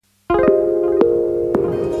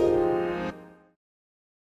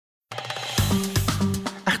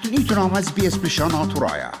تنام SBS بشان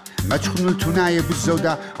ترايا ما تشخنوا التناية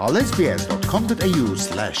بالزودة على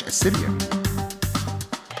sbs.com.au/assyrian.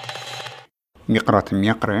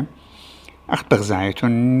 ميقرة أخبر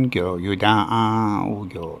زايتون جو يداعا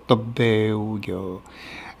وجو طبي وجو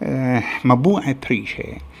مبوعة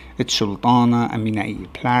بريشة السلطانة أمينة إي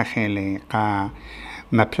بلاخة لقا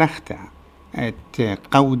مبلغتا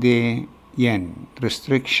قودة ين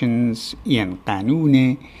restrictions ين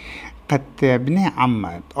قانوني قد بني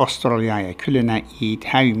عمد أستراليا كلنا إيد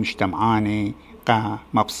هاي مجتمعاني قا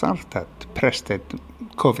مبصرتت برستت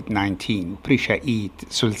COVID-19 وبريشة إيد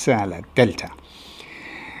سلسالة دلتا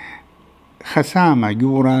خسامة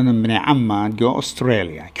جورا من عمد جو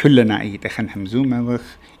أستراليا كلنا إيد خنهم زومة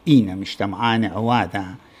وخ إينا مجتمعاني عوادة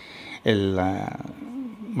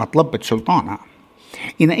المطلبة سلطانة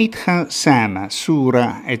إن إيدخا سامة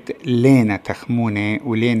سورة لينا تخمونة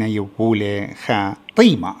ولينا يبولة خا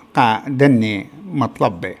طيمة قا دني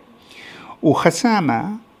مطلبة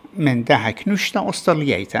وخسامة من داها كنشتا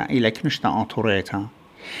أسترلياتا إلى كنشتا أطوريتا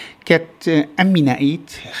كت أمينا إيد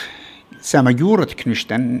سامة جورة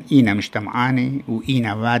كنشتن إينا مجتمعاني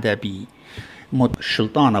وإينا وادا بي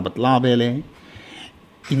الشلطانة بطلابة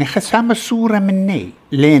إن خسامة سورة مني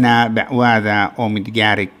لينا بعواذا أو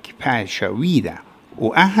متجارك باشا ويدا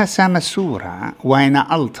وأها سامة سورة وين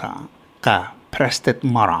ألتا قا برستت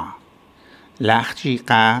مرا لاختي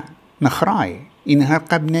قا نخراي إنها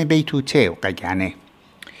قبنا بيتو تيو قا يعني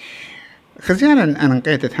خزيالا أنا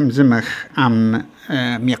نقيت همزمخ عم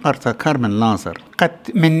ميقرتا كارمن لازر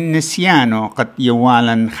قد من نسيانو قد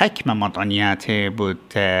يوالا حكمة مطعنياته بود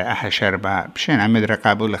أها شربا بشين عمد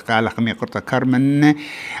رقابو لقالق ميقرتا كارمن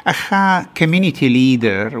أخا كوميونيتي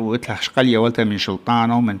ليدر وإتلخ شقال يوالتا من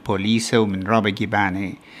شلطانو من بوليسة ومن رابا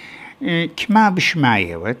جيباني كما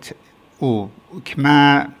بشمايوت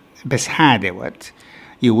وكما بس هادوت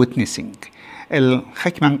يوتنسينج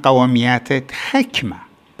الحكمة قوامياتت حكمة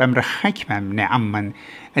بمر حكمة من عمان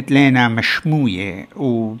أتلينا مشموية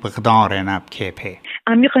وبغدارنا بكيبه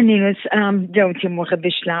ميقانينوس جوتي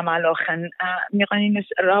مخبش لام على خن ميقانينوس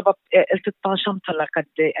رابط التطاشم طلقت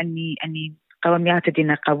أني قواميات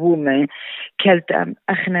دينا قبومة كلت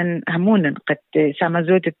أخنا همونا قد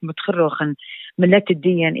سامزودت متخرخن ملت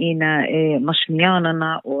الدين إينا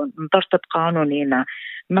مشمياننا ونطرت قانونينا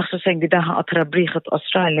مخصوصا قداها أطرابريخة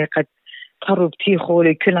أستراليا قد قرب تيخو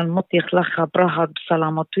لكل المطيخ لخا براهد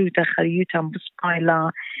بسلامتوتا خريوتا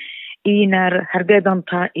بسبايلا إينر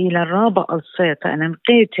هرقادنتا إلى الرابع الصيطة أنا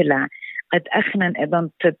نقيتلا قد أخنا إذن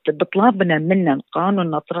بطلابنا منا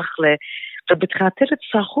قانون نطرخله قد بتخاطرت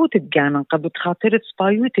ساخوت تجانا قد بتخاطرت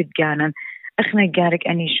سبايوت تجانا أخنا جارك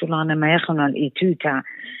أني شولانا ما يخلنا الإيتوتا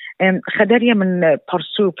خدريا من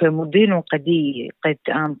برسوب مدينو قدي قد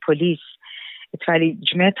بوليس تفعلي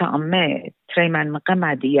جماعة أمي تريمان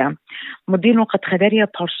مقامعدية مدينو قد خدريا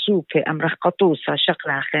برسوبة أمرخ قطوسة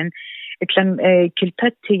شقلاخن اتلم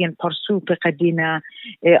كلبتين برسوبة قدينا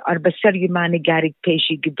أربسر يماني قارق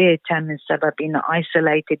بيشي قبيتا من سبب إنا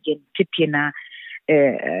isolated ينتبينا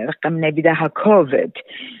رقمنا بداها كوفيد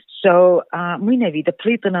مين بيدا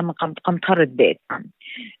بليطنا مقام طرد بيتا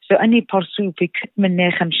أني برسوبة كت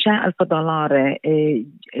مني $5,000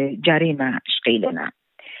 جريمة شقيلنا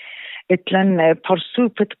اتلن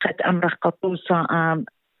برسوبة قد أمرخ قطوسة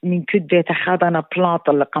من كد بيت خادنا بلاط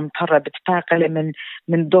اللي قمطرة بتفاقل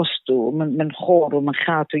من دوستو من خور ومن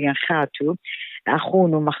خاتو ين خاتو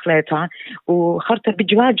أخون ومخلطة وخرطة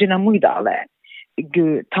بجواجنا مويد على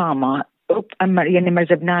تاما أما يعني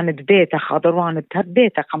مرزبنان ببيتها خاضروان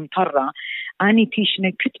ببيتها قمطرة أني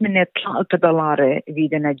تيشنا كت من $3,000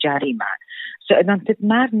 بيدنا جريمة إذا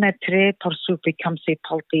تتمارنا تري برسوبي كمسي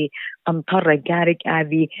بلطي قمطرة جارك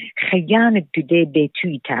آذي خيانة بدي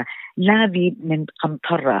بيتويتا لابي من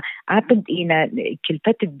قمطرة عبد إنا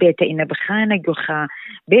كلفت بيتا إنا بخانة جوخا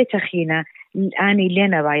بيتا خينا الآني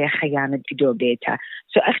لنا بايا خيانة بدو بيتا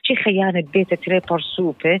أختي خيانة بيتا تري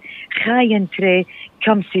برسوبي خاين تري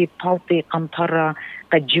كمسي بلطي قمطرة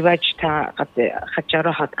قد جواجتا قد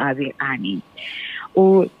خجرهت آذي آني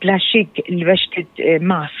وبلاشيك لبشتت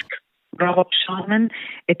ماسك رابط شامن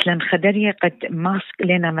اتلن خدرية قد ماسك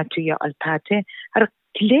لنا متويا الباتي هر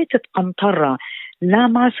كليت قمطرة لا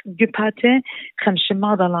ماسك جباتي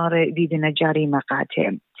 $5,000 ديدنا جريمة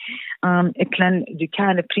قاتي اتلن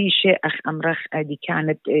دكان بريشة أخ أمرخ دي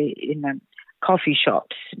كانت إن كوفي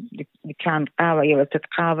شوبس دي كان قاوة يوتت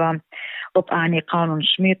قاوة وبقاني قانون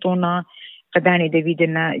شميطونا قداني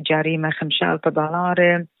ديدنا جريمة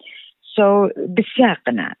 $5,000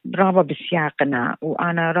 بسياقنا رابا بسياقنا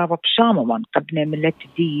وأنا رابا بشاموان قبل ملت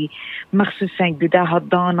دي مخصوصا قداها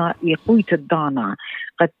الضانا يقويت الضانا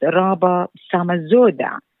قد رابا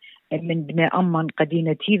سامزودا من بني أمان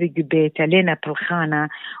قدينة تيفي جبيتا لنا بالخانة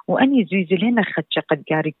وأني زوزي لنا خدشة قد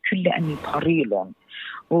جاري كل أني باريلون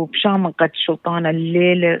وبشام قد شلطانة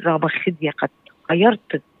الليل رابا خذية قد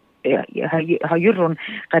غيرت هيرون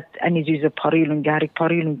قد أني زوزي باريلون جاري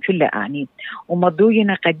باريلون كل أني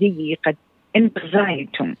ومضوينا قدي قد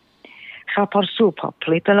انبغايتم خاطر سوبا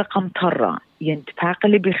بليطة لقمطرة ينتفاق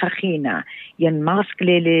اللي بخخينا ينماسك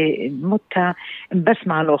لي متى بس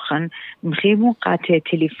معلوخن مخيمو قاتي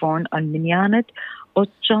تليفون المنيانت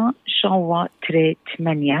أتشا شوا تري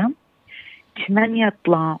 8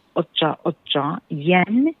 طلا أتشا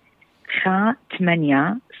ين خا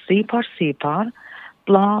 8 صيبر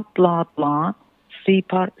طلا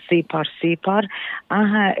صيبر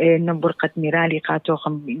نمبر قد ميرالي قاتو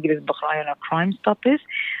خم إنجليز بخرايا كرايم ستوبس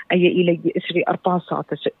أي إلى إسري 4 ساعات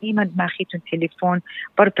إيمان ما خيتون تليفون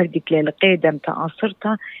بربر قلت لي لقيدم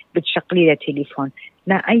تأثرتا بتشقلي لي تليفون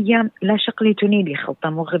لا أيام لا شقليتوني لي خلطة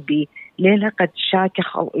مغبي ليلة قد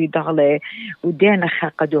شاكخ أو إضالة ودينا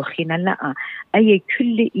خاقة دوخينا لا أي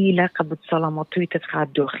كل إلى قد سلامتوي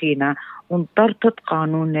تتخاد دوخينا ونطرطت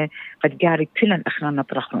قانون قد جاري كلن أخنا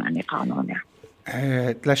نطرخنا يعني قانونه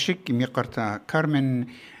لا شك ميقرتا كارمن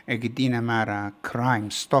قدينا مارا كرايم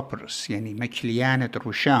ستوبرز يعني مكليانة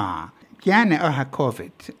رشاع يعني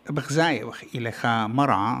كوفيد بغزاي وخ إلى خا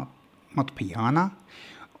مرعى مطبيانا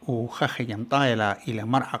وخخ ينطايلة إلى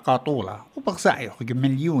مرعى قاطولة وبغزاي وخ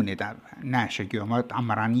مليون دا ناشا يومات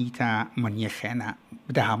عمرانيتا من يخينا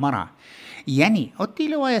بدها مرعى يعني أتي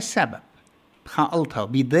لوايا السبب خالتها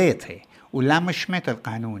بيضيته ولا مشمت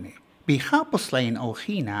القانوني بيخابص لين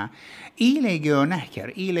أوخينا إلى جو نهكر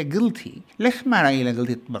إلى قلتي لخمرة إلى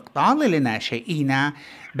قلتي بقطع لنا شيئينا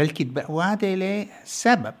بلكي بأواده له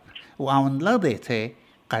سبب وعون لضيته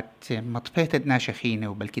قد مطفيت ناشخينه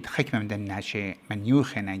وبلكي تخكمة من الناشي من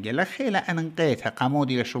يوخنا جلخي لأن انقيتها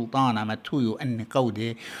قامودي لشلطانة متويو أن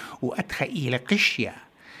قودي وأدخى إلى قشية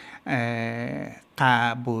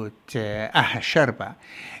قابوت شربة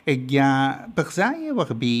إجا بغزاية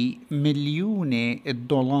وغبي مليون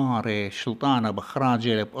الدولار شلطانة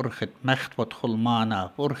بخراجة بأرخت مخطوة خلمانة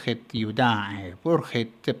بأرخت يوداعي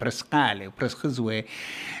بأرخت برسقالة وبرسخزوة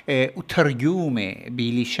وترجومة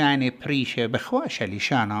بلشانة بريشة بخواشة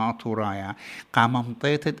لشانة أطورايا قام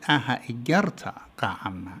مطيتت إجارتا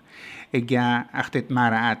قامنا إجا أختت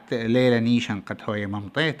مارات ليلة نيشان قد هوي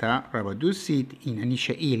ممطيتا ربدوسيت إن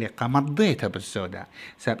نيشا إيلي قمضيتا بالزودة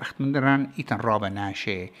ساب أخت مندران إتن رابا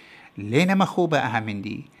ناشي لينا مخوبة من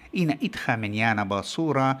دي إنا إدخا من يانا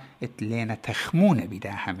باصورة إتلينا تخمونة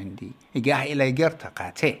بداها من دي إجا إلى جرتا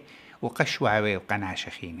قاتي وقشوا عوي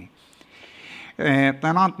وقناشخيني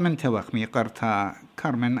طنات من توق ميقرتا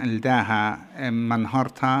كارمن الداها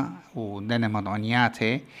منهرتا ودنا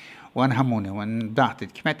مضعنياتي وانهموني وان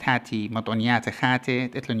ضعتت كمت هاتي مطونيات خاتي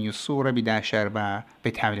تتلن يصورة بدا شربة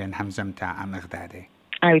بتحاول ان همزمتا عم اغدادي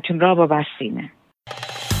تنرابا باسينة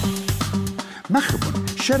مخبن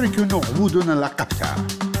شاركوا نغودنا لقبتا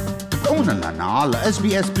تابعونا لنا على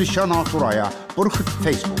SBS بلشانة طرايا برخة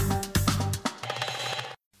فيسبوك